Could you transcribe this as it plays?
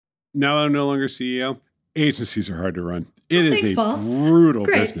No, I'm no longer CEO. Agencies are hard to run. It is Thanks, a Paul. brutal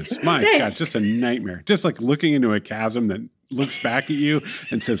Great. business. My God, just a nightmare. Just like looking into a chasm that looks back at you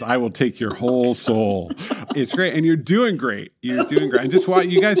and says, I will take your whole soul. It's great. And you're doing great. You're doing great. And just why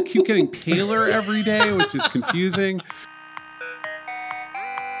you guys keep getting paler every day, which is confusing.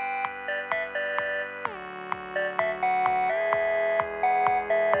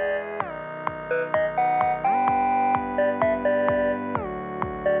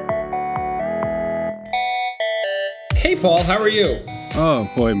 Hey, Paul, how are you?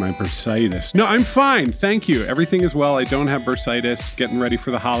 Oh, boy, my bursitis. No, I'm fine. Thank you. Everything is well. I don't have bursitis. Getting ready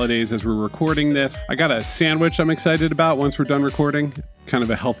for the holidays as we're recording this. I got a sandwich I'm excited about once we're done recording. Kind of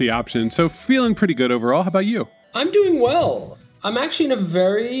a healthy option. So feeling pretty good overall. How about you? I'm doing well. I'm actually in a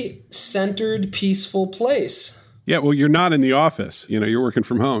very centered, peaceful place. Yeah, well, you're not in the office. You know, you're working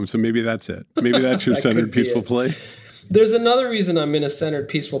from home. So maybe that's it. Maybe that's your centered, peaceful place. There's another reason I'm in a centered,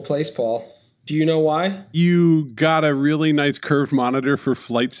 peaceful place, Paul. Do you know why? You got a really nice curved monitor for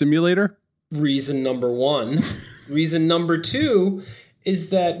Flight Simulator? Reason number one. Reason number two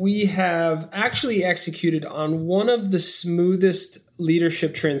is that we have actually executed on one of the smoothest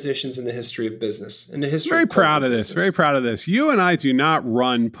leadership transitions in the history of business. In the history Very of proud of this. business. Very proud of this. You and I do not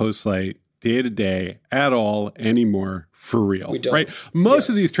run Postlight day to day at all anymore for real. We don't. Right? Most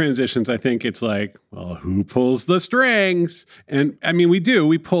of Yes. these transitions, I think it's like, well, who pulls the strings? And I mean,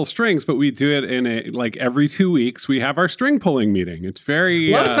 we pull strings, but we do it in like every 2 weeks. We have our string pulling meeting. It's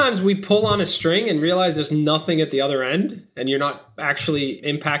very A lot of times we pull on a string and realize there's nothing at the other end and you're not actually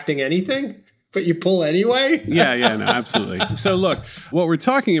impacting anything, but you pull anyway. Yeah, no, absolutely. So look, what we're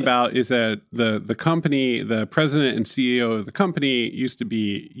talking about is that the company, the president and CEO of the company used to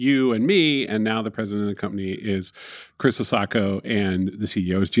be you and me, and now the president of the company is Chris Osako and the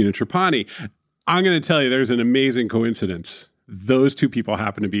CEO is Gina Trapani. I'm going to tell you there's an amazing coincidence. Those two people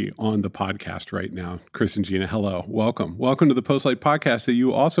happen to be on the podcast right now. Chris and Gina, hello. Welcome. Welcome to the Postlight podcast that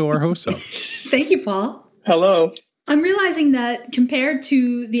you also are hosts of. Thank you, Paul. Hello. I'm realizing that compared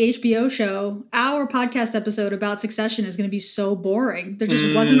to the HBO show, our podcast episode about Succession is going to be so boring. There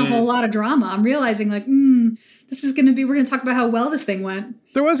just wasn't a whole lot of drama. I'm realizing like, this is going to be, we're going to talk about how well this thing went.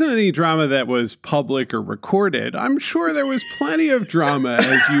 There wasn't any drama that was public or recorded. I'm sure there was plenty of drama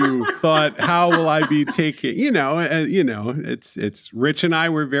as you thought, how will I be taking, it's Rich and I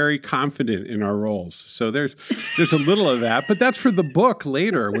were very confident in our roles. So there's a little of that, but that's for the book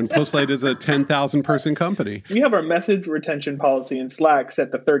later when Postlight is a 10,000 person company. We have our message retention policy in Slack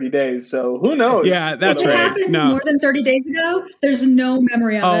set to 30 days, so who knows? Yeah, that's If it right. happened more than 30 days ago, there's no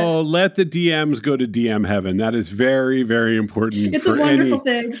memory of it. Oh, let the DMs go to DM heaven. That is very, very important. It's a wonderful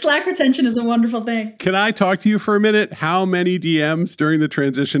thing. Slack retention is a wonderful thing. Can I talk to you for a minute? How many DMs during the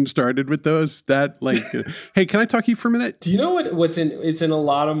transition started with those? Hey, can I talk to you for a minute? Do you know what's in? It's in a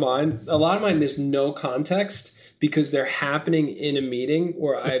lot of mine. A lot of mine, there's no context because they're happening in a meeting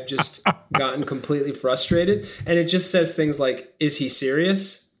where I've just gotten completely frustrated. And it just says things like, is he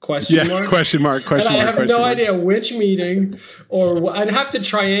serious? Question mark. Question mark. And I have no idea which meeting, or I'd have to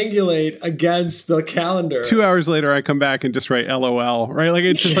triangulate against the calendar. 2 hours later, I come back and just write LOL, right? Like,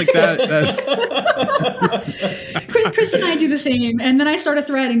 it's just like that. Chris and I do the same. And then I start a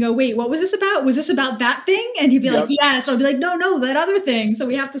thread and go, wait, what was this about? Was this about that thing? And he'd be like, yes. Or I'd be like, no, that other thing. So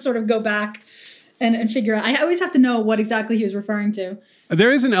we have to sort of go back and figure out. I always have to know what exactly he was referring to. There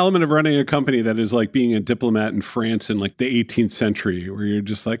is an element of running a company that is like being a diplomat in France in like the 18th century, where you're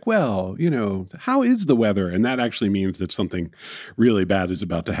just like, well, how is the weather? And that actually means that something really bad is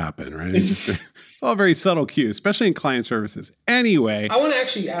about to happen, right? It's all very subtle cues, especially in client services. Anyway. I want to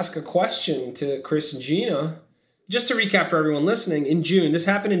actually ask a question to Chris and Gina. Just to recap for everyone listening, in June, this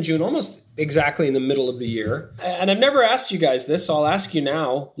happened in June, almost exactly in the middle of the year. And I've never asked you guys this, so I'll ask you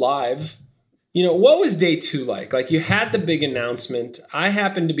now, live. What was day 2 like? Like, you had the big announcement. I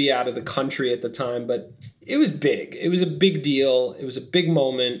happened to be out of the country at the time, but it was big. It was a big deal. It was a big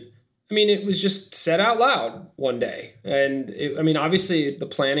moment. I mean, it was just said out loud one day. And obviously the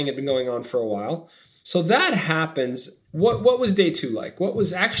planning had been going on for a while. So that happens. What was day 2 like? What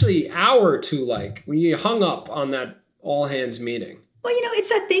was actually hour 2 like when you hung up on that all hands meeting? Well, it's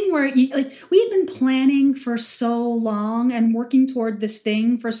that thing where we had been planning for so long and working toward this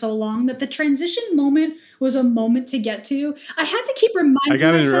thing for so long that the transition moment was a moment to get to. I had to keep reminding myself. I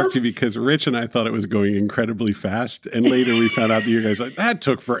got to interrupt you because Rich and I thought it was going incredibly fast. And later we found out that you guys that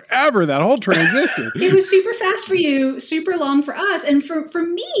took forever, that whole transition. It was super fast for you, super long for us. And for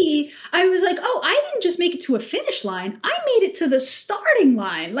me, I was like, I didn't just make it to a finish line. I made it to the starting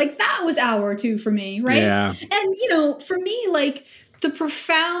line. Like that was hour 2 for me, right? Yeah. And, for me, like the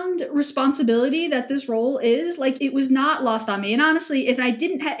profound responsibility that this role is, like it was not lost on me. And honestly, if I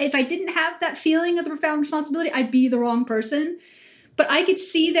didn't have that feeling of the profound responsibility, I'd be the wrong person. But I could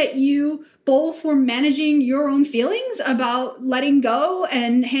see that you both were managing your own feelings about letting go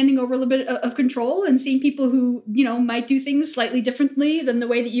and handing over a little bit of control and seeing people who, might do things slightly differently than the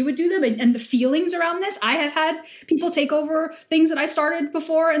way that you would do them, and the feelings around this. I have had people take over things that I started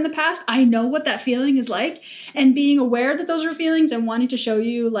before in the past. I know what that feeling is like, and being aware that those are feelings and wanting to show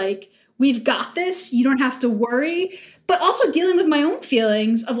you like, we've got this. You don't have to worry. But also dealing with my own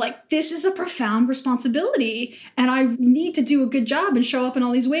feelings of like, this is a profound responsibility and I need to do a good job and show up in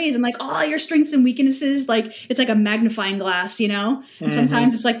all these ways. And like all your strengths and weaknesses, like it's like a magnifying glass, And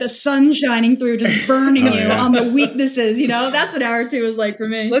sometimes it's like the sun shining through, just burning you on the weaknesses, That's what hour 2 is like for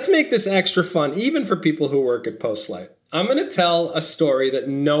me. Let's make this extra fun, even for people who work at Postlight. I'm going to tell a story that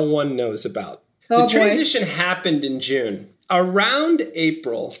no one knows about. The transition happened in June. Around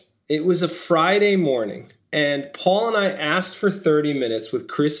April, it was a Friday morning, and Paul and I asked for 30 minutes with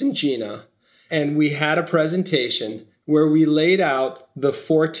Chris and Gina, and we had a presentation where we laid out the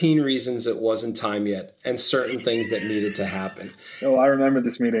 14 reasons it wasn't time yet and certain things that needed to happen. Oh, I remember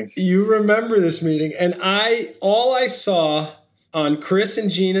this meeting. You remember this meeting, and all I saw on Chris and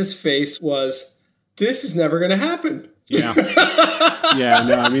Gina's face was, this is never going to happen. Yeah. Yeah,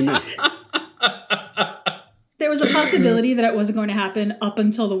 no, I mean... There was a possibility that it wasn't going to happen up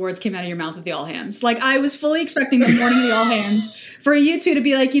until the words came out of your mouth at the all hands. Like I was fully expecting the morning of the all hands for you two to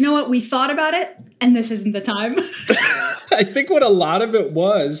be like, you know what, we thought about it and this isn't the time. I think what a lot of it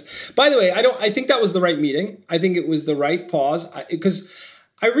was, by the way, I think that was the right meeting. I think it was the right pause because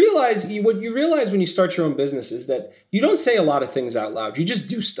I realize what you realize when you start your own business is that you don't say a lot of things out loud. You just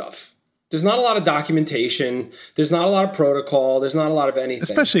do stuff. There's not a lot of documentation. There's not a lot of protocol. There's not a lot of anything.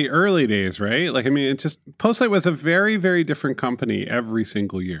 Especially early days, right? Like, I mean, Postlight was a very, very different company every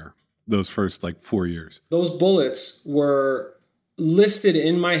single year, those first 4 years. Those bullets were listed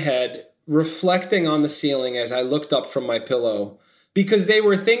in my head, reflecting on the ceiling as I looked up from my pillow, because they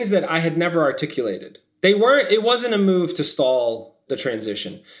were things that I had never articulated. It wasn't a move to stall the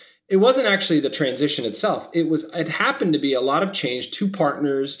transition. It wasn't actually the transition itself. It happened to be a lot of change. Two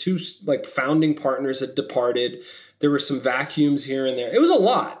founding partners had departed. There were some vacuums here and there. It was a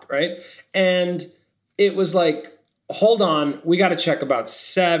lot, right? And it was like, hold on, we got to check about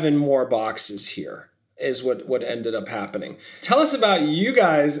 7 more boxes here is what ended up happening. Tell us about you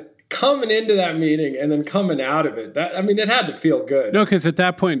guys coming into that meeting and then coming out of it. It had to feel good. No, because at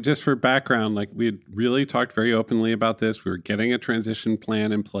that point, just for background, we had really talked very openly about this. We were getting a transition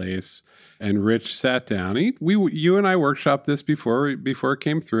plan in place, and Rich sat down. You and I workshopped this before it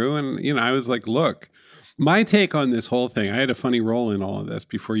came through, and I was like, look, my take on this whole thing, I had a funny role in all of this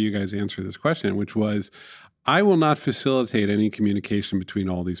before you guys answer this question, which was, I will not facilitate any communication between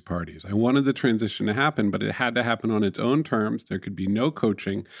all these parties. I wanted the transition to happen, but it had to happen on its own terms. There could be no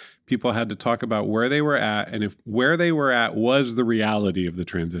coaching. People had to talk about where they were at, and if where they were at was the reality of the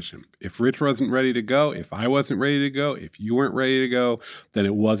transition. If Rich wasn't ready to go, if I wasn't ready to go, if you weren't ready to go, then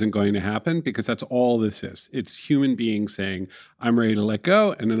it wasn't going to happen, because that's all this is. It's human beings saying, I'm ready to let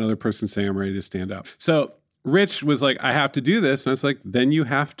go, and another person saying, I'm ready to stand up. So Rich was like, I have to do this. And I was like, then you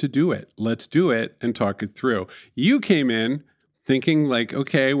have to do it. Let's do it and talk it through. You came in thinking like,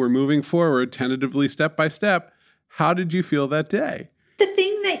 okay, we're moving forward tentatively step by step. How did you feel that day? The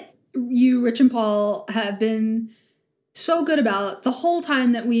thing that you, Rich and Paul, have been so good about the whole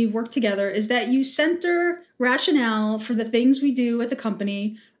time that we've worked together is that you center rationale for the things we do at the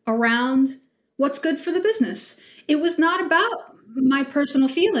company around what's good for the business. It was not about my personal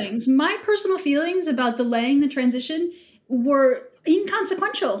feelings. My personal feelings about delaying the transition were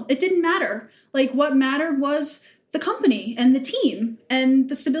inconsequential. It didn't matter. Like what mattered was the company and the team and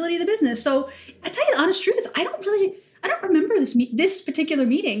the stability of the business. So I tell you the honest truth, I don't remember this particular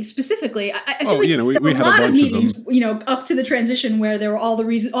meeting specifically. I feel like there were a lot of meetings, up to the transition where there were all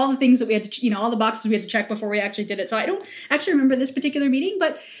the things that we had to, all the boxes we had to check before we actually did it. So I don't actually remember this particular meeting,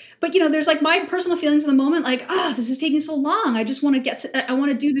 but there's like my personal feelings in the moment, like, oh, this is taking so long. I just want to I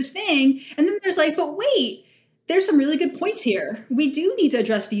want to do this thing. And then there's like, but wait, there's some really good points here. We do need to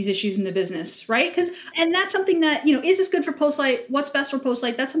address these issues in the business, right? And that's something that, is this good for Postlight? What's best for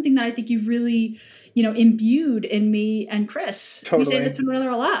Postlight? That's something that I think you've really, imbued in me and Chris. Totally. We say that to one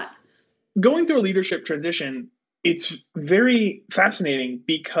another a lot. Going through a leadership transition, it's very fascinating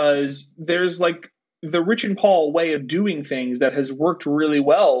because there's like the Rich and Paul way of doing things that has worked really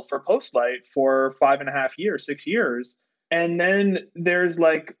well for Postlight for 5.5 years, 6 years. And then there's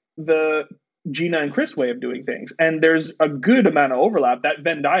like the Gina and Chris' way of doing things. And there's a good amount of overlap. That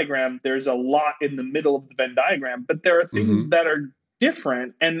Venn diagram, there's a lot in the middle of the Venn diagram, but there are things that are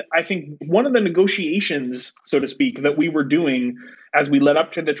different. And I think one of the negotiations, so to speak, that we were doing as we led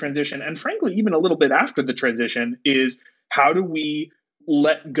up to the transition, and frankly, even a little bit after the transition, is how do we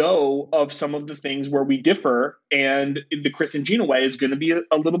let go of some of the things where we differ, and the Chris and Gina way is going to be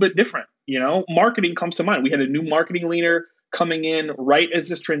a little bit different. Marketing comes to mind. We had a new marketing leader coming in right as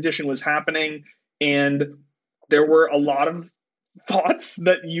this transition was happening, and there were a lot of thoughts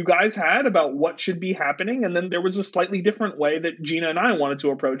that you guys had about what should be happening, and then there was a slightly different way that Gina and I wanted to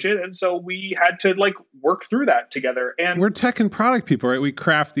approach it, and so we had to work through that together. And we're tech and product people, right? We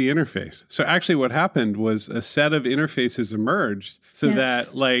craft the interface. So actually what happened was a set of interfaces emerged so that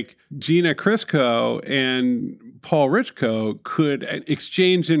Gina Crisco and Paul Richco could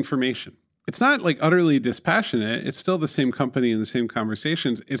exchange information. It's not utterly dispassionate. It's still the same company and the same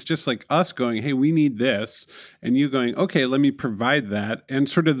conversations. It's just us going, hey, we need this. And you going, okay, let me provide that. And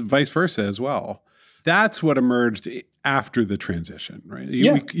sort of vice versa as well. That's what emerged after the transition, right?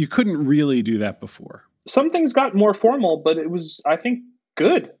 You couldn't really do that before. Some things got more formal, but it was, I think,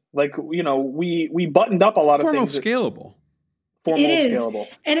 good. We buttoned up a lot of things. Scalable. It is. Scalable.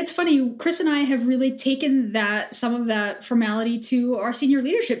 And it's funny, Chris and I have really taken some of that formality to our senior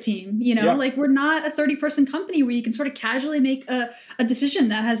leadership team. We're not a 30-person company where you can sort of casually make a decision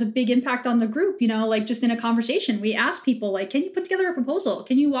that has a big impact on the group, just in a conversation. We ask people, can you put together a proposal?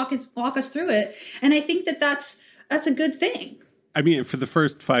 Can you walk us through it? And I think that's a good thing. I mean, for the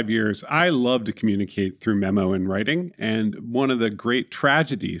first 5 years, I love to communicate through memo and writing. And one of the great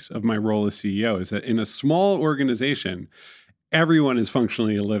tragedies of my role as CEO is that in a small organization, everyone is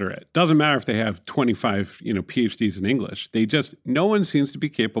functionally illiterate. Doesn't matter if they have 25, PhDs in English. No one seems to be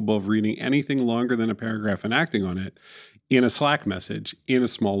capable of reading anything longer than a paragraph and acting on it in a Slack message in a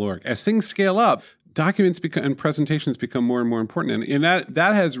small org. As things scale up, documents and presentations become more and more important. And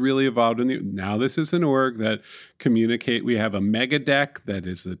that has really evolved. Now this is an org that communicate. We have a mega deck that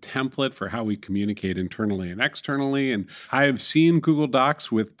is a template for how we communicate internally and externally. And I have seen Google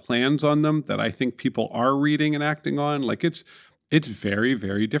Docs with plans on them that I think people are reading and acting on. It's very,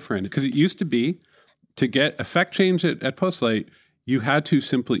 very different. Because it used to be, to get effect change at Postlight, you had to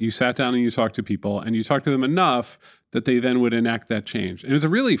you sat down and you talked to people, and you talked to them enough that they then would enact that change. And it was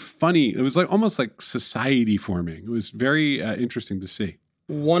it was almost like society forming. It was very interesting to see.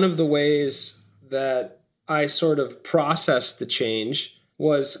 One of the ways that I sort of processed the change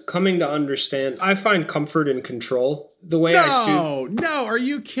was coming to understand, I find comfort in control. The way No, are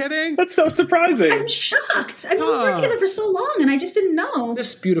you kidding? That's so surprising. I'm shocked. We've worked together for so long, and I just didn't know.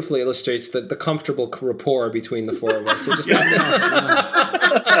 This beautifully illustrates the comfortable rapport between the four of us.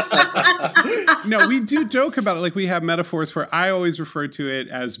 No, we do joke about it. We have metaphors where I always refer to it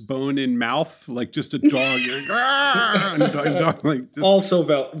as bone in mouth, just a dog.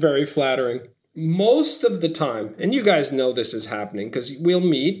 Also very flattering. Most of the time, and you guys know this is happening because we'll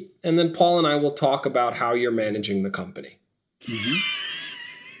meet and then Paul and I will talk about how you're managing the company.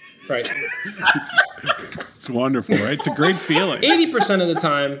 Mm-hmm. Right. It's wonderful, right? It's a great feeling. 80% of the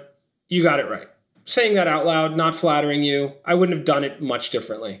time, you got it right. Saying that out loud, not flattering you, I wouldn't have done it much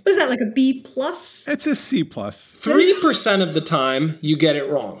differently. Is that like a B+? It's a C+. 3% of the time, you get it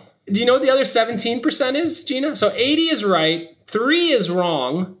wrong. Do you know what the other 17% is, Gina? So 80 is right, 3 is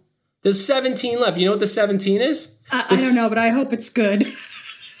wrong. There's 17 left. You know what the 17 is? I don't know, but I hope it's good.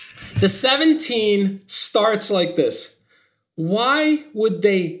 The 17 starts like this. Why would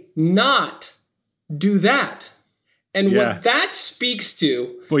they not do that? And what that speaks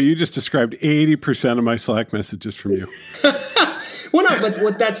to... Boy, you just described 80% of my Slack messages from you. Well, no, but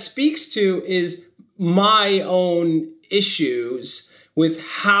what that speaks to is my own issues with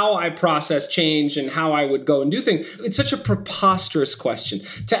how I process change and how I would go and do things. It's such a preposterous question.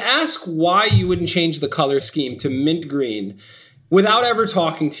 To ask why you wouldn't change the color scheme to mint green without ever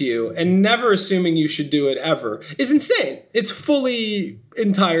talking to you and never assuming you should do it ever is insane. It's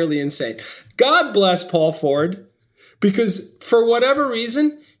entirely insane. God bless Paul Ford, because for whatever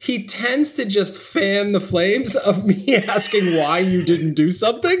reason, he tends to just fan the flames of me asking why you didn't do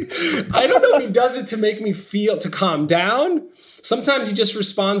something. I don't know if he does it to make me to calm down. Sometimes he just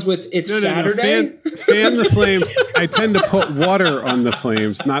responds with, it's Saturday. Fan the flames. I tend to put water on the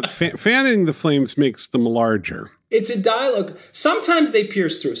flames. Not fanning the flames makes them larger. It's a dialogue. Sometimes they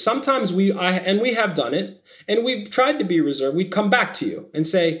pierce through. Sometimes we have done it, and we've tried to be reserved. We'd come back to you and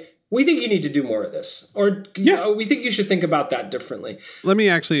say, we think you need to do more of this, or we think you should think about that differently. Let me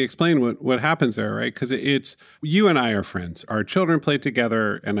actually explain what happens there, right? Because it's you and I are friends. Our children play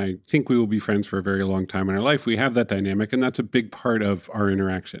together, and I think we will be friends for a very long time in our life. We have that dynamic, and that's a big part of our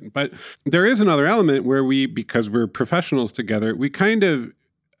interaction. But there is another element where because we're professionals together, we kind of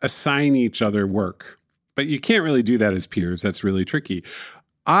assign each other work. But you can't really do that as peers. That's really tricky.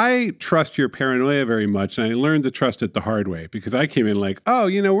 I trust your paranoia very much, and I learned to trust it the hard way because I came in like, oh,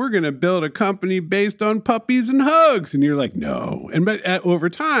 we're going to build a company based on puppies and hugs. And you're like, no. But over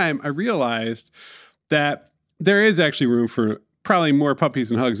time, I realized that there is actually room for probably more puppies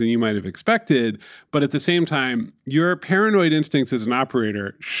and hugs than you might have expected. But at the same time, your paranoid instincts as an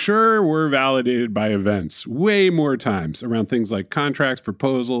operator sure were validated by events way more times around things like contracts,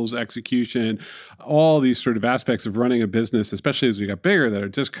 proposals, execution, all these sort of aspects of running a business, especially as we got bigger, that are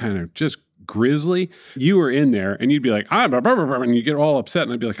just kind of just grisly. You were in there and you'd be like, and you get all upset.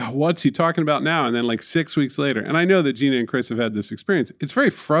 And I'd be like, oh, what's he talking about now? And then like 6 weeks later, and I know that Gina and Chris have had this experience. It's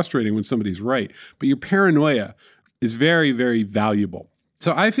very frustrating when somebody's right, but your paranoia is very, very valuable.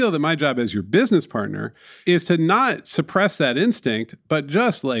 So I feel that my job as your business partner is to not suppress that instinct, but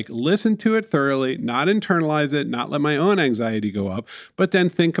just like listen to it thoroughly, not internalize it, not let my own anxiety go up, but then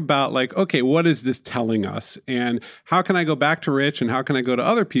think about like, okay, what is this telling us? And how can I go back to Rich and how can I go to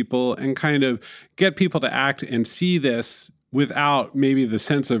other people and kind of get people to act and see this without maybe the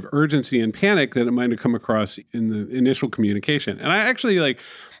sense of urgency and panic that it might have come across in the initial communication. And I actually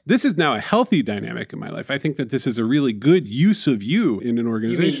this is now a healthy dynamic in my life. I think that this is a really good use of you in an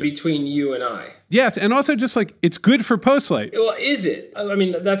organization. You mean between you and I? Yes, and also just like it's good for Postlight. Well, is it? I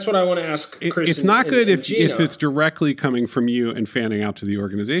mean, that's what I want to ask Chris. It's not good if it's directly coming from you and fanning out to the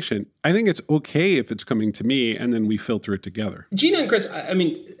organization. I think it's okay if it's coming to me and then we filter it together. Gina and Chris, I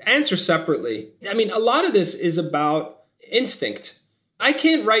mean, answer separately. I mean, a lot of this is about instinct. I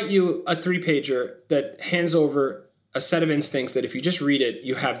can't write you a 3-pager that hands over a set of instincts that if you just read it,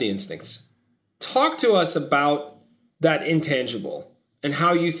 you have the instincts. Talk to us about that intangible and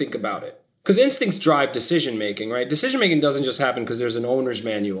how you think about it. Because instincts drive decision-making, right? Decision-making doesn't just happen because there's an owner's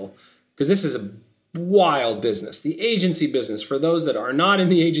manual. Because this is a wild business. The agency business, for those that are not in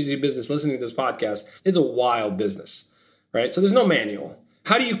the agency business listening to this podcast, it's a wild business, right? So there's no manual.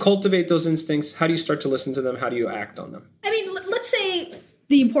 How do you cultivate those instincts? How do you start to listen to them? How do you act on them? I mean, let's say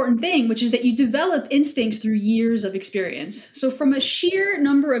the important thing, which is that you develop instincts through years of experience. So from a sheer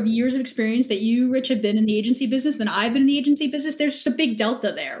number of years of experience that you, Rich, have been in the agency business, than I've been in the agency business, there's just a big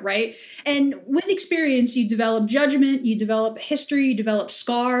delta there, right? And with experience, you develop judgment, you develop history, you develop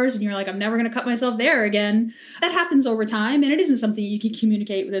scars, and you're like, I'm never going to cut myself there again. That happens over time, and it isn't something you can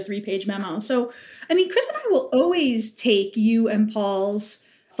communicate with a 3-page memo. So, I mean, Chris and I will always take you and Paul's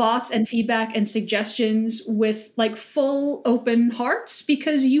thoughts and feedback and suggestions with like full open hearts,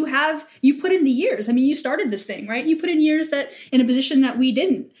 because you put in the years. I mean, you started this thing, right? You put in years that in a position that we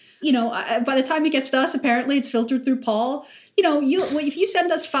didn't. By the time it gets to us, apparently it's filtered through Paul. If you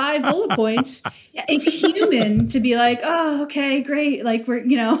send us 5 bullet points, it's human to be like, oh, okay, great. Like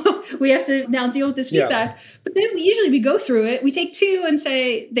we have to now deal with this feedback. Yeah. But then we go through it. We take 2 and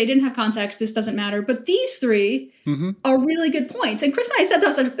say, they didn't have context. This doesn't matter. But these 3 are really good points. And Chris and I said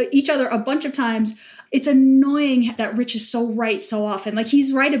that to each other a bunch of times. It's annoying that Rich is so right so often. Like,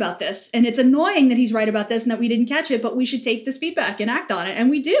 he's right about this. And it's annoying that he's right about this and that we didn't catch it, but we should take this feedback and act on it. And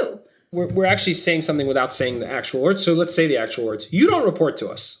we do. We're actually saying something without saying the actual words. So let's say the actual words. You don't report to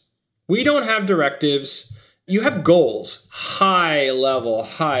us. We don't have directives. You have goals, high level,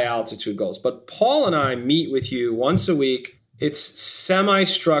 high altitude goals. But Paul and I meet with you once a week. It's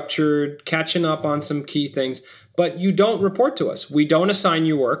semi-structured, catching up on some key things. But you don't report to us. We don't assign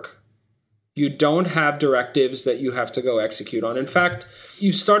you work. You don't have directives that you have to go execute on. In fact,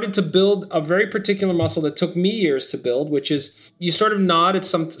 you've started to build a very particular muscle that took me years to build, which is you sort of nod at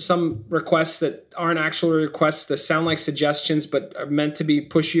some requests that aren't actual requests that sound like suggestions but are meant to be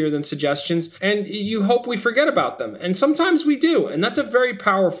pushier than suggestions. And you hope we forget about them. And sometimes we do. And that's a very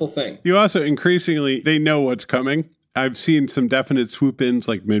powerful thing. You also increasingly, they know what's coming. I've seen some definite swoop-ins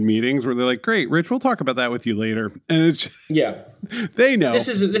like mid-meetings where they're like, great, Rich, we'll talk about that with you later. And it's they know. This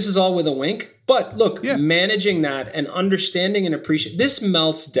is all with a wink. But look, managing that and understanding and appreciating, this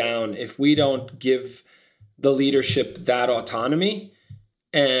melts down if we don't give the leadership that autonomy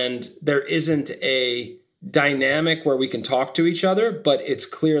and there isn't a dynamic where we can talk to each other, but it's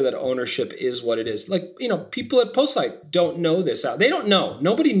clear that ownership is what it is. Like, people at Postlight don't know this out. They don't know.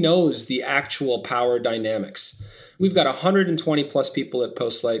 Nobody knows the actual power dynamics. We've got 120 plus people at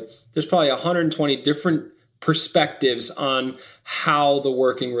Postlight. There's probably 120 different perspectives on how the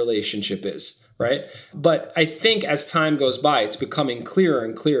working relationship is, right? But I think as time goes by, it's becoming clearer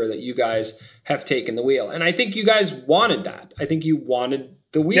and clearer that you guys have taken the wheel. And I think you guys wanted that. I think you wanted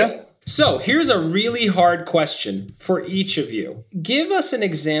the wheel. Yeah. So here's a really hard question for each of you. Give us an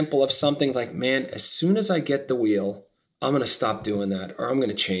example of something like, man, as soon as I get the wheel, I'm going to stop doing that, or I'm going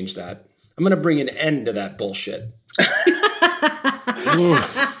to change that. I'm going to bring an end to that bullshit.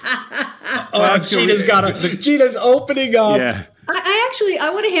 Gina's opening up. Yeah. I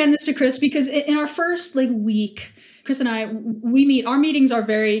want to hand this to Chris, because in our first week, Chris and I, we meet. Our meetings are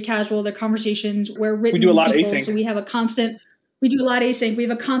very casual. They're conversations where we do a lot of async. So we do a lot of async. We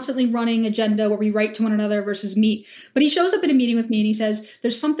have a constantly running agenda where we write to one another versus meet. But he shows up in a meeting with me and he says,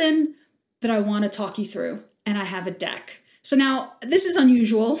 there's something that I want to talk you through, and I have a deck. So now this is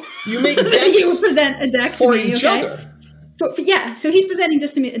unusual. You make decks you present a deck for to me, each other. Yeah, so he's presenting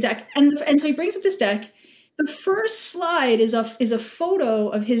just to me a deck. And so he brings up this deck. The first slide is a photo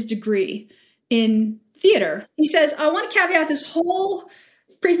of his degree in theater. He says, I want to caveat this whole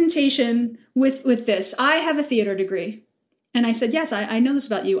presentation with this. I have a theater degree. And I said, yes, I know this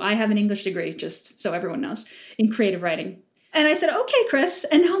about you. I have an English degree, just so everyone knows, in creative writing. And I said, okay, Chris.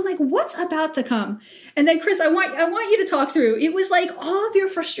 And now I'm like, what's about to come? And then, Chris, I want you to talk through. It was like all of your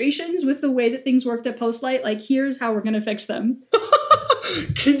frustrations with the way that things worked at Postlight. Like, here's how we're going to fix them.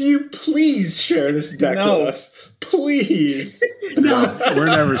 Can you please share this deck with us? Please. No. We're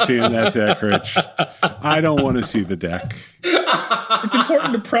never seeing that deck, Rich. I don't want to see the deck. It's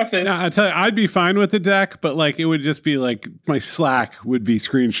important to preface. I tell you, I'd be fine with the deck, but it would just be my Slack would be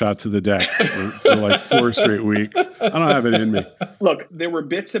screenshots of the deck for 4 straight weeks. I don't have it in me. Look, there were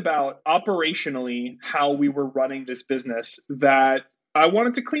bits about operationally how we were running this business that I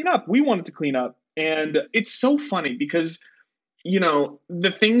wanted to clean up. We wanted to clean up. And it's so funny because,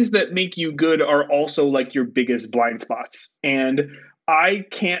 the things that make you good are also your biggest blind spots. And I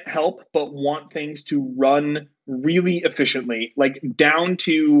can't help but want things to run really efficiently, down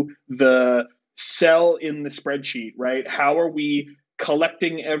to the cell in the spreadsheet, right? How are we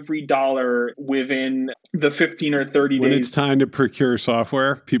collecting every dollar within the 15 or 30 days? When it's time to procure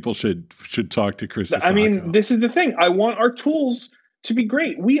software, people should talk to Chris. I mean, this is the thing. I want our tools to be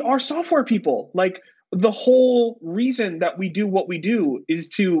great. We are software people. The whole reason that we do what we do is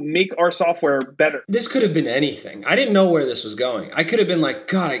to make our software better. This could have been anything. I didn't know where this was going. I could have been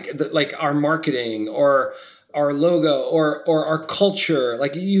our marketing or our logo or our culture.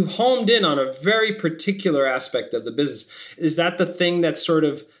 You homed in on a very particular aspect of the business. Is that the thing that sort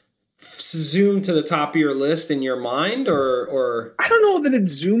of zoomed to the top of your list in your mind, or? I don't know that it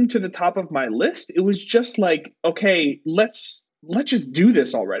zoomed to the top of my list. It was just okay, let's just do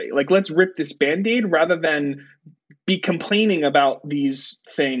this already. Let's rip this Band-Aid rather than be complaining about these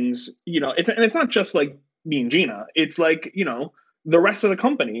things. It's not just me and Gina. It's the rest of the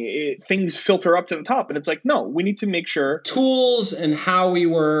company. Things filter up to the top, and it's no, we need to make sure tools and how we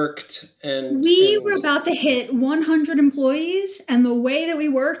worked. And we were about to hit 100 employees, and the way that we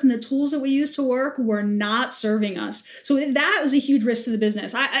worked and the tools that we used to work were not serving us. So that was a huge risk to the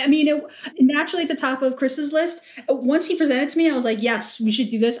business. I mean, naturally at the top of Chris's list, once he presented to me, I was like, yes, we should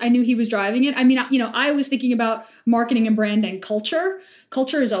do this. I knew he was driving it. I mean, I was thinking about marketing and brand and culture.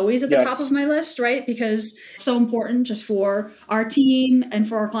 Culture is always at the top of my list, right? Because it's so important just for our team and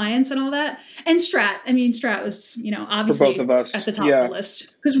for our clients and all that. And Strat. I mean, Strat was, obviously for both of us. At the top of the list.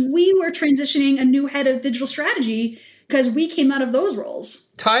 Because we were transitioning a new head of digital strategy because we came out of those roles.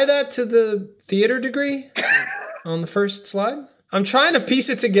 Tie that to the theater degree on the first slide. I'm trying to piece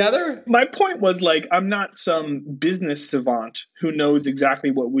it together. My point was I'm not some business savant who knows exactly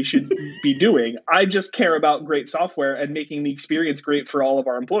what we should be doing. I just care about great software and making the experience great for all of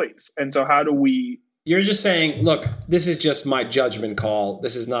our employees. And so how do we... You're just saying, look, this is just my judgment call.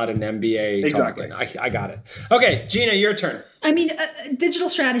 This is not an MBA exactly. talking. I got it. Okay, Gina, your turn. I mean, digital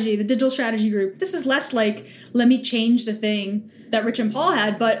strategy, the digital strategy group. This was less let me change the thing that Rich and Paul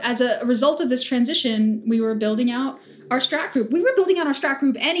had. But as a result of this transition, we were building out our Strat group. We were building out our Strat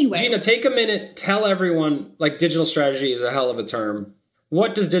group anyway. Gina, take a minute. Tell everyone, digital strategy is a hell of a term.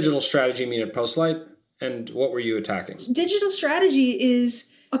 What does digital strategy mean at Postlight? And what were you attacking? Digital strategy is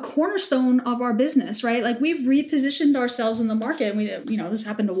a cornerstone of our business, right? We've repositioned ourselves in the market. We, this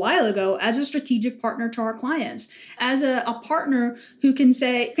happened a while ago as a strategic partner to our clients, as a partner who can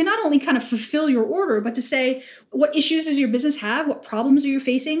not only kind of fulfill your order, but to say, what issues does your business have? What problems are you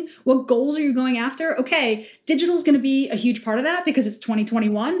facing? What goals are you going after? Okay, digital is going to be a huge part of that because it's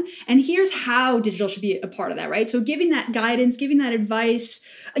 2021. And here's how digital should be a part of that, right? So giving that guidance, giving that advice,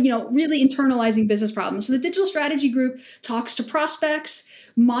 really internalizing business problems. So the digital strategy group talks to prospects,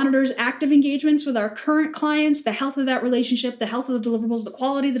 monitors active engagements with our current clients, the health of that relationship, the health of the deliverables, the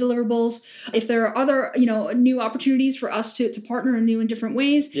quality of the deliverables, if there are other, new opportunities for us to partner in new and different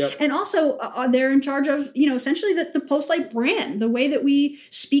ways. Yep. And also they're in charge of, essentially the Postlight brand, the way that we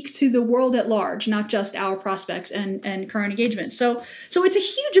speak to the world at large, not just our prospects and current engagements. So it's a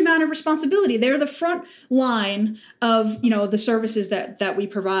huge amount of responsibility. They're the front line of, the services that we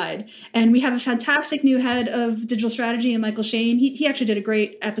provide. And we have a fantastic new head of digital strategy, and Michael Shane. He actually did a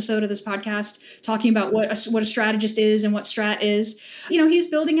great episode of this podcast talking about what a strategist is and what strat is. He's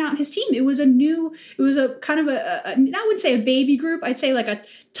building out his team. It was a kind of I wouldn't say a baby group. I'd say like a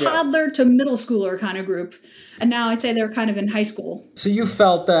toddler to middle schooler kind of group. And now I'd say they're kind of in high school. So you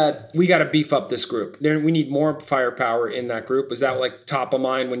felt that we got to beef up this group. We need more firepower in that group. Was that like top of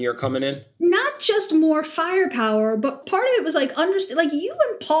mind when you're coming in? Not just more firepower, but part of it was like understand. Like you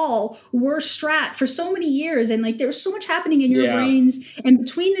and Paul were strat for so many years, and like there was so much happening in your brains and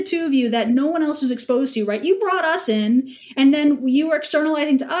between the two of you that no one else was exposed to. Right? You brought us in, and then you were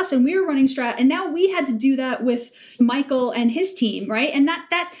externalizing to us, and we were running strat, and now we had to do that with Michael and his team, right? And that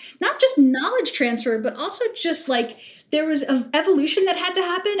not just knowledge transfer, but also just like there was an evolution that had to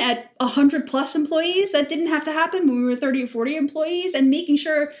happen at 100 plus employees that didn't have to happen when we were 30 or 40 employees, and making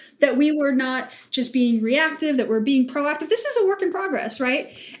sure that we were not just being reactive, that we're being proactive. This is a work in progress,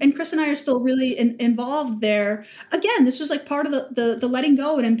 right? And Chris and I are still really involved there. Again, this was like part of the letting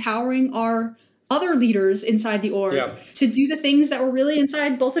go and empowering our other leaders inside the org to do the things that were really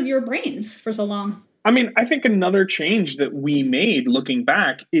inside both of your brains for so long. I mean, I think another change that we made looking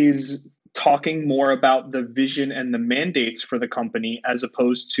back is talking more about the vision and the mandates for the company as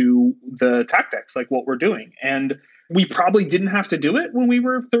opposed to the tactics, like what we're doing. And we probably didn't have to do it when we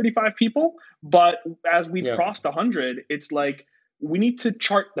were 35 people, but as we've crossed 100, it's like we need to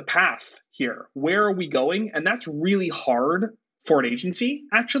chart the path here. Where are we going? And that's really hard for an agency,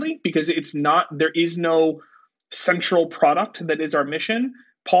 actually, because there is no central product that is our mission.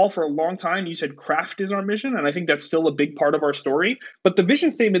 Paul, for a long time, you said craft is our mission, and I think that's still a big part of our story. But the vision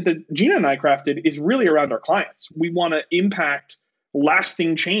statement that Gina and I crafted is really around our clients. We want to impact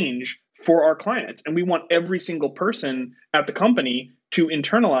lasting change for our clients, and we want every single person at the company to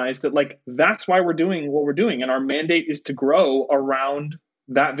internalize that, like, that's why we're doing what we're doing, and our mandate is to grow around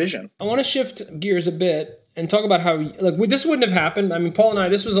that vision. I want to shift gears a bit and talk about how, like, this wouldn't have happened. I mean, Paul and I,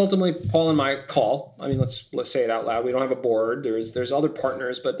 this was ultimately Paul and my call. I mean, let's say it out loud. We don't have a board. There's other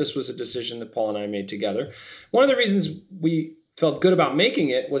partners, but this was a decision that Paul and I made together. One of the reasons we felt good about making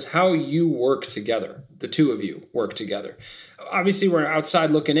it was how you work together. The two of you work together. Obviously, we're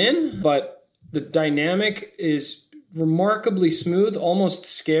outside looking in, but the dynamic is remarkably smooth, almost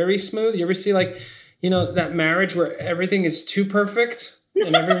scary smooth. You ever see, like, that marriage where everything is too perfect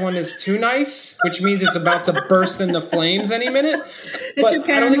and everyone is too nice, which means it's about to burst into flames any minute? It's your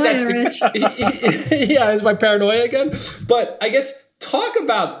paranoia, Rich. Yeah, it's my paranoia again. But I guess talk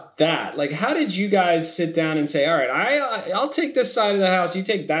about that. Like, how did you guys sit down and say, all right, I'll take this side of the house, you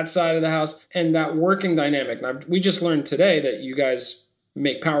take that side of the house, and that working dynamic? Now, we just learned today that you guys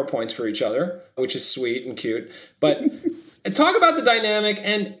make PowerPoints for each other, which is sweet and cute. But talk about the dynamic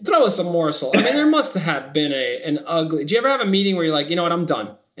and throw us a morsel. I mean, there must have been an ugly... Do you ever have a meeting where you're like, you know what, I'm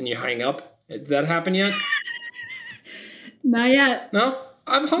done, and you hang up? Did that happen yet? Not yet. No?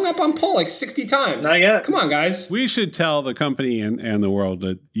 I've hung up on Paul like 60 times. Not yet. Come on, guys. We should tell the company and the world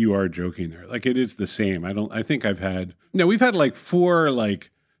that you are joking there. Like, it is the same. We've had like 4 like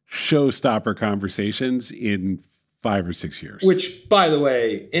showstopper conversations in 5 or 6 years. Which, by the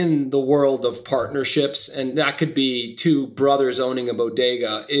way, in the world of partnerships, and that could be 2 brothers owning a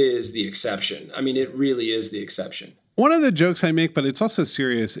bodega, is the exception. I mean, it really is the exception. One of the jokes I make, but it's also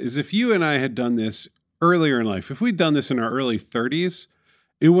serious, is if you and I had done this earlier in life, if we'd done this in our early 30s,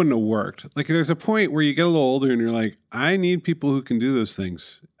 it wouldn't have worked. Like, there's a point where you get a little older and you're like, I need people who can do those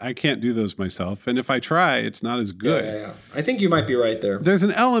things. I can't do those myself. And if I try, it's not as good. Yeah. I think you might be right there. There's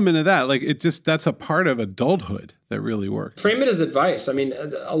an element of that. Like, that's a part of adulthood that really works. Frame it as advice. I mean,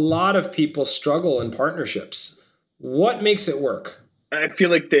 a lot of people struggle in partnerships. What makes it work? I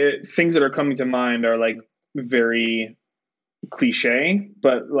feel like the things that are coming to mind are like very cliche,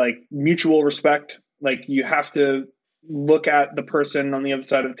 but like mutual respect. Like, you have to look at the person on the other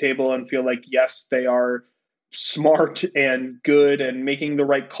side of the table and feel like, yes, they are smart and good and making the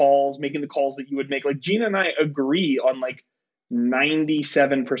right calls, making the calls that you would make. Like, Gina and I agree on like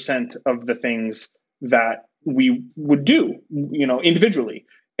 97% of the things that we would do, individually.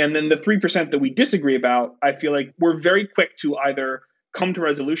 And then the 3% that we disagree about, I feel like we're very quick to either come to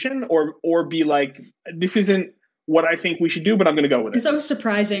resolution or be like, this isn't what I think we should do, but I'm going to go with it. It's always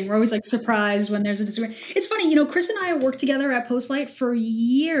surprising. We're always like surprised when there's a disagreement. It's funny, Chris and I have worked together at Postlight for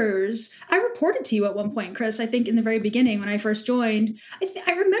years. I reported to you at one point, Chris, I think in the very beginning when I first joined.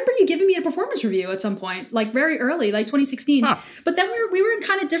 I remember you giving me a performance review at some point, like very early, like 2016. Huh. But then we were in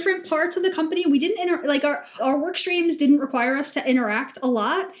kind of different parts of the company. We didn't our work streams didn't require us to interact a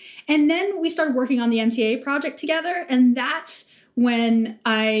lot. And then we started working on the MTA project together, and that's when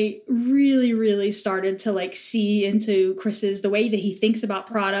I really, really started to like see into Chris's, the way that he thinks about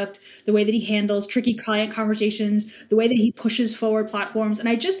product, the way that he handles tricky client conversations, the way that he pushes forward platforms. And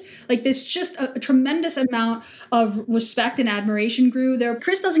I just like this, just a tremendous amount of respect and admiration grew there.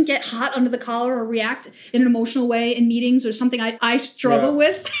 Chris doesn't get hot under the collar or react in an emotional way in meetings, or something I struggle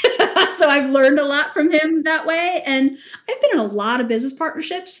with. So I've learned a lot from him that way. And I've been in a lot of business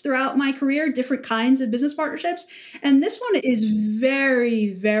partnerships throughout my career, different kinds of business partnerships. And this one is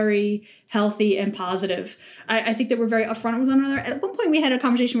very, very healthy and positive. I think that we're very upfront with one another. At one point, we had a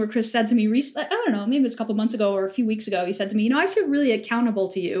conversation where Chris said to me recently, I don't know, maybe it was a couple months ago or a few weeks ago, he said to me, I feel really accountable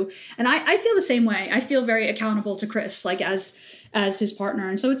to you. And I feel the same way. I feel very accountable to Chris, like as his partner.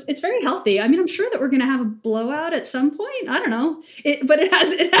 And so it's very healthy. I mean, I'm sure that we're going to have a blowout at some point. I don't know. But it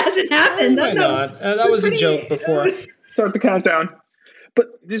hasn't happened. Why not? That was a joke before. Start the countdown. But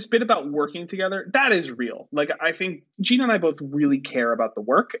this bit about working together, that is real. Like, I think Gina and I both really care about the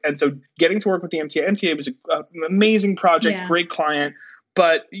work. And so getting to work with the MTA was an amazing project, great client.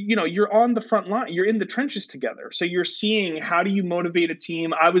 But, you're on the front line. You're in the trenches together. So you're seeing, how do you motivate a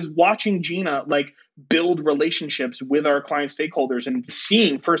team? I was watching Gina build relationships with our client stakeholders and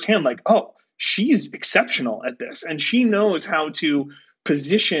seeing firsthand she's exceptional at this. And she knows how to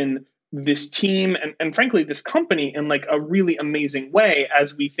position this team and frankly, this company in a really amazing way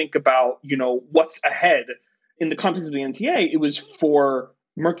as we think about, what's ahead. In the context of the MTA, it was for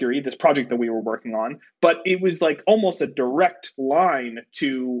Mercury, this project that we were working on, but it was almost a direct line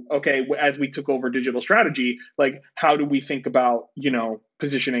to, okay, as we took over digital strategy, how do we think about,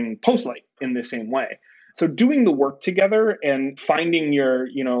 positioning Postlight in the same way? So doing the work together and finding your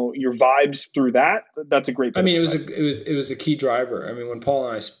vibes through that's a great. I mean, it was a key driver. I mean, when Paul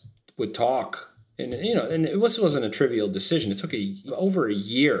and I would talk, and it wasn't a trivial decision. It took over a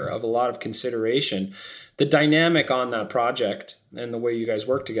year of a lot of consideration. The dynamic on that project and the way you guys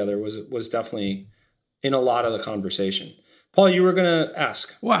worked together was definitely in a lot of the conversation. Paul, you were going to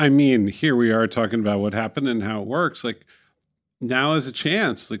ask. Well, I mean, here we are talking about what happened and how it works. Now is a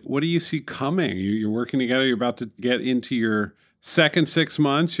chance. What do you see coming? You're working together. You're about to get into your second 6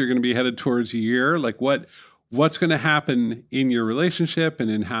 months. You're going to be headed towards a year. What's going to happen in your relationship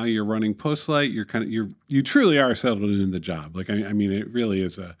and in how you're running Postlight? You truly are settled in the job. I mean, it really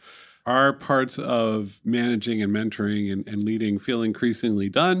is our parts of managing and mentoring and leading feel increasingly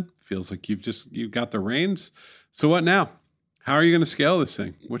done. Feels like you've got the reins. So what now? How are you going to scale this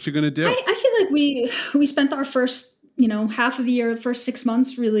thing? What you going to do? I feel like we spent our first, half of the year, the first 6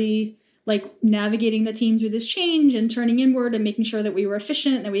 months really navigating the team through this change and turning inward and making sure that we were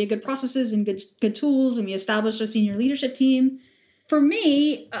efficient, that we had good processes and good tools, and we established our senior leadership team. For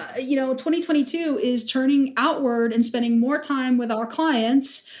me, 2022 is turning outward and spending more time with our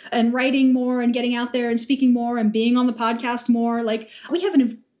clients and writing more and getting out there and speaking more and being on the podcast more. We have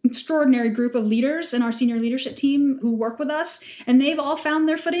an extraordinary group of leaders in our senior leadership team who work with us, and they've all found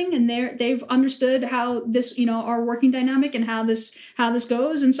their footing, and they've understood how this, our working dynamic and how this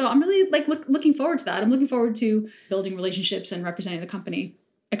goes. And so I'm really looking forward to that. I'm looking forward to building relationships and representing the company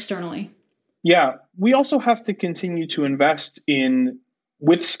externally. Yeah, we also have to continue to invest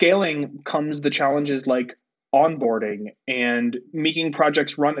with scaling comes the challenges like onboarding and making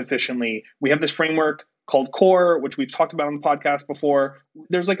projects run efficiently. We have this framework called Core, which we've talked about on the podcast before.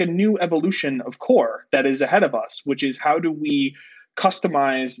 There's a new evolution of Core that is ahead of us, which is how do we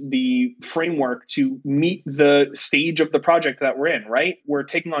customize the framework to meet the stage of the project that we're in, right? We're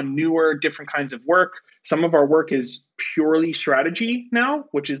taking on newer, different kinds of work. Some of our work is purely strategy now,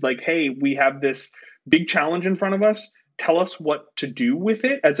 which is hey, we have this big challenge in front of us. Tell us what to do with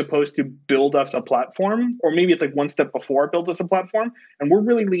it, as opposed to build us a platform. Or maybe it's one step before build us a platform. And we're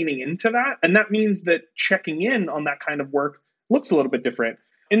really leaning into that. And that means that checking in on that kind of work looks a little bit different.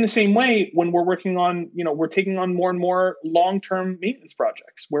 In the same way, when we're working on, we're taking on more and more long-term maintenance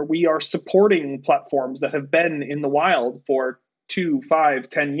projects where we are supporting platforms that have been in the wild for 2, 5,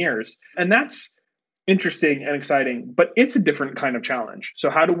 10 years. And that's interesting and exciting, but it's a different kind of challenge. So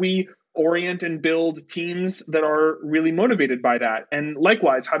how do we orient and build teams that are really motivated by that? And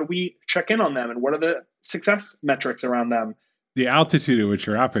likewise, how do we check in on them? And what are the success metrics around them? The altitude at which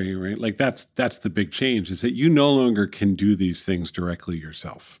you're operating, right? That's the big change, is that you no longer can do these things directly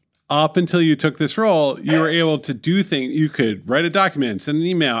yourself. up until you took this role, you were able to do things. You could write a document, send an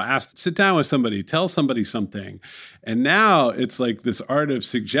email, sit down with somebody, tell somebody something. And now it's like this art of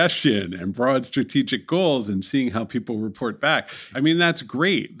suggestion and broad strategic goals and seeing how people report back. I mean, that's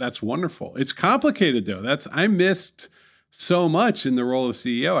great. That's wonderful. It's complicated though. I missed so much in the role of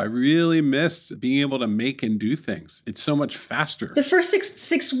CEO. I really missed being able to make and do things. It's so much faster. The first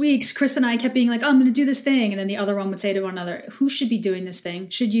six weeks, Chris and I kept being like, oh, I'm going to do this thing. And then the other one would say to one another, who should be doing this thing?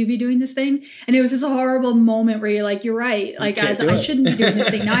 Should you be doing this thing? And it was this horrible moment where you're like, you're right. Like, guys, I shouldn't be doing this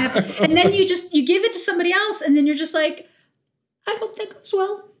thing. Now I have to. And then you give it to somebody else. And then you're just like, I hope that goes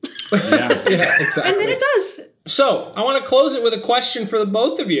well. Yeah, exactly. And then it does. So I want to close it with a question for the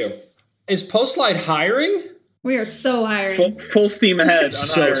both of you. Is Postlight hiring? We are so hiring. Full steam ahead on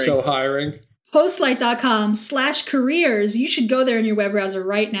hiring. So hiring. Postlight.com/careers. You should go there in your web browser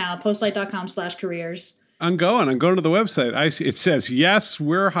right now. Postlight.com/careers. I'm going to the website. I see it says, yes,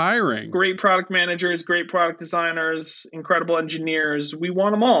 we're hiring. Great product managers, great product designers, incredible engineers. We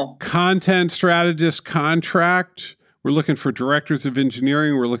want them all. Content strategist contract. We're looking for directors of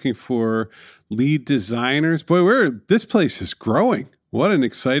engineering. We're looking for lead designers. Boy, this place is growing. What an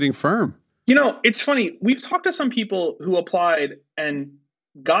exciting firm. You know, it's funny. We've talked to some people who applied and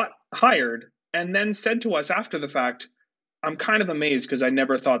got hired and then said to us after the fact, I'm kind of amazed because I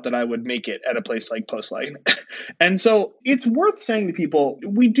never thought that I would make it at a place like Postlight. And so it's worth saying to people,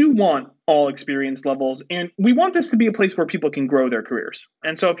 we do want all experience levels, and we want this to be a place where people can grow their careers.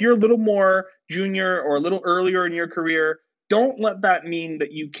 And so if you're a little more junior or a little earlier in your career, don't let that mean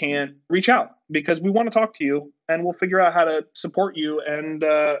that you can't reach out, because we want to talk to you and we'll figure out how to support you and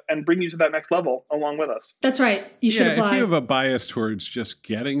bring you to that next level along with us. That's right. You should apply. If you have a bias towards just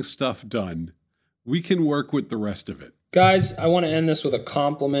getting stuff done, we can work with the rest of it. Guys, I want to end this with a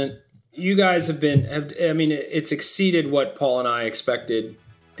compliment. You guys it's exceeded what Paul and I expected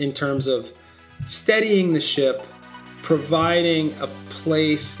in terms of steadying the ship, providing a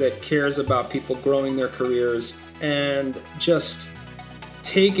place that cares about people growing their careers, and just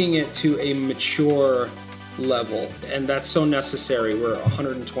taking it to a mature level. And that's so necessary. We're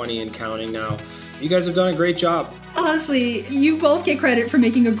 120 and counting now. You guys have done a great job. Honestly, you both get credit for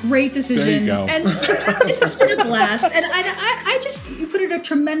making a great decision. There you go. And this has been a blast. And you put in a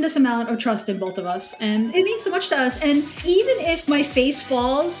tremendous amount of trust in both of us. And it means so much to us. And even if my face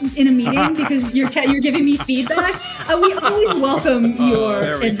falls in a meeting because you're giving me feedback, we always welcome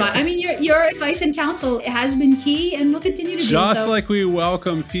your advice. I mean, your advice and counsel has been key and will continue to be so. Just like we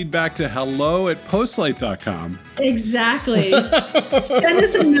welcome feedback to hello@postlight.com. Exactly. Send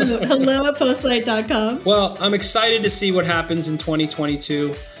us a note, hello@postlight.com. Well, I'm excited to see what happens in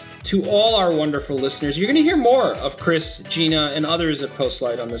 2022. To all our wonderful listeners, you're going to hear more of Chris, Gina, and others at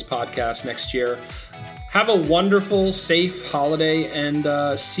Postlight on this podcast next year. Have a wonderful, safe holiday, and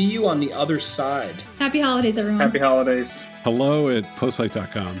see you on the other side. Happy holidays, everyone. Happy holidays.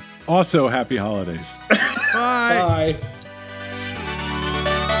 Hello@postlight.com. Also, happy holidays. Bye. Bye.